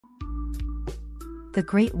The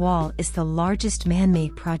Great Wall is the largest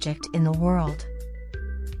man-made project in the world.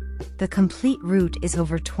 The complete route is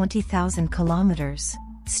over 20,000 kilometers,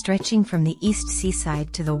 stretching from the east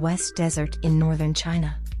seaside to the west desert in northern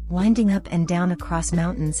China, winding up and down across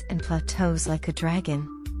mountains and plateaus like a dragon.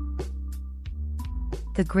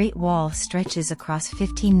 The Great Wall stretches across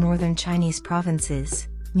 15 northern Chinese provinces,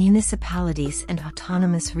 municipalities and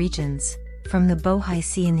autonomous regions, from the Bohai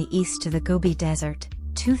Sea in the east to the Gobi Desert,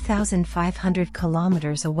 2,500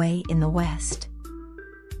 kilometers away in the west.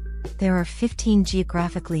 There are 15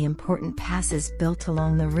 geographically important passes built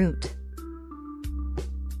along the route.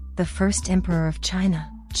 The first emperor of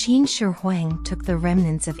China, Qin Shi Huang, took the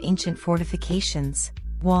remnants of ancient fortifications,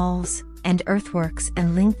 walls, and earthworks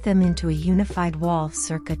and linked them into a unified wall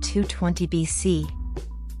circa 220 BC.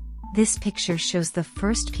 This picture shows the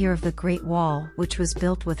first pier of the Great Wall, which was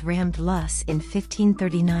built with rammed loess in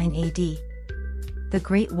 1539 AD. The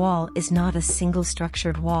Great Wall is not a single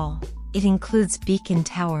structured wall. It includes beacon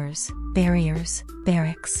towers, barriers,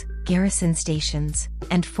 barracks, garrison stations,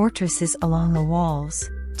 and fortresses along the walls,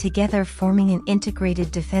 together forming an integrated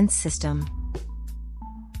defense system.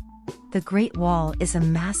 The Great Wall is a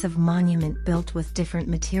massive monument built with different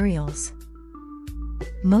materials.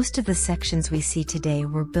 Most of the sections we see today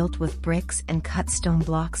were built with bricks and cut stone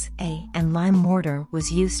blocks, and lime mortar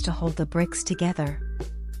was used to hold the bricks together.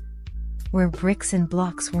 Where bricks and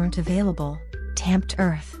blocks weren't available, tamped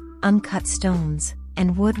earth, uncut stones,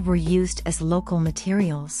 and wood were used as local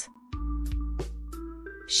materials.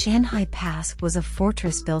 Shanhai Pass was a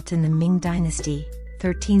fortress built in the Ming Dynasty,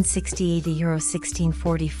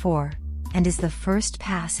 1368–1644, and is the first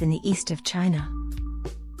pass in the east of China.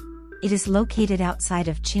 It is located outside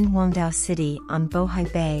of Qinhuangdao City on Bohai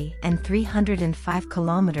Bay and 305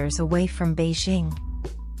 kilometers away from Beijing.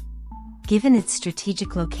 Given its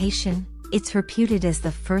strategic location, it's reputed as the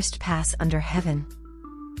first pass under heaven.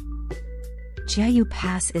 Jiayu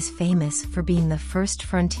Pass is famous for being the first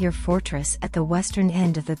frontier fortress at the western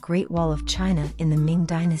end of the Great Wall of China in the Ming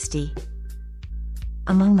Dynasty.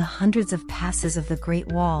 Among the hundreds of passes of the Great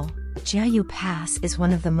Wall, Jiayu Pass is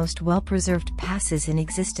one of the most well-preserved passes in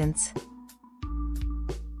existence.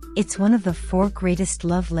 It's one of the 4 greatest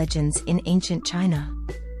love legends in ancient China.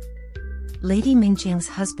 Lady Mingjiang's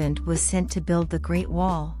husband was sent to build the Great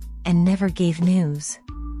Wall, and never gave news.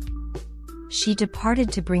 She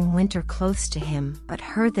departed to bring winter clothes to him, but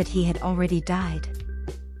heard that he had already died.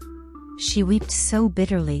 She wept so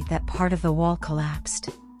bitterly that part of the wall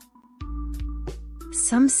collapsed.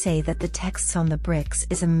 Some say that the texts on the bricks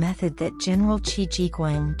is a method that General Qi Shi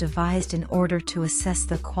Huang devised in order to assess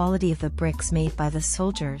the quality of the bricks made by the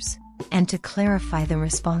soldiers, and to clarify the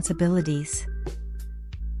responsibilities.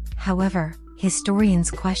 However,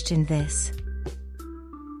 historians question this.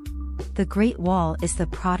 The Great Wall is the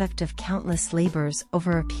product of countless labors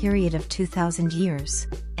over a period of 2,000 years,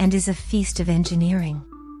 and is a feast of engineering.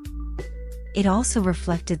 It also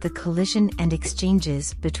reflected the collision and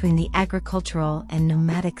exchanges between the agricultural and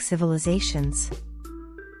nomadic civilizations.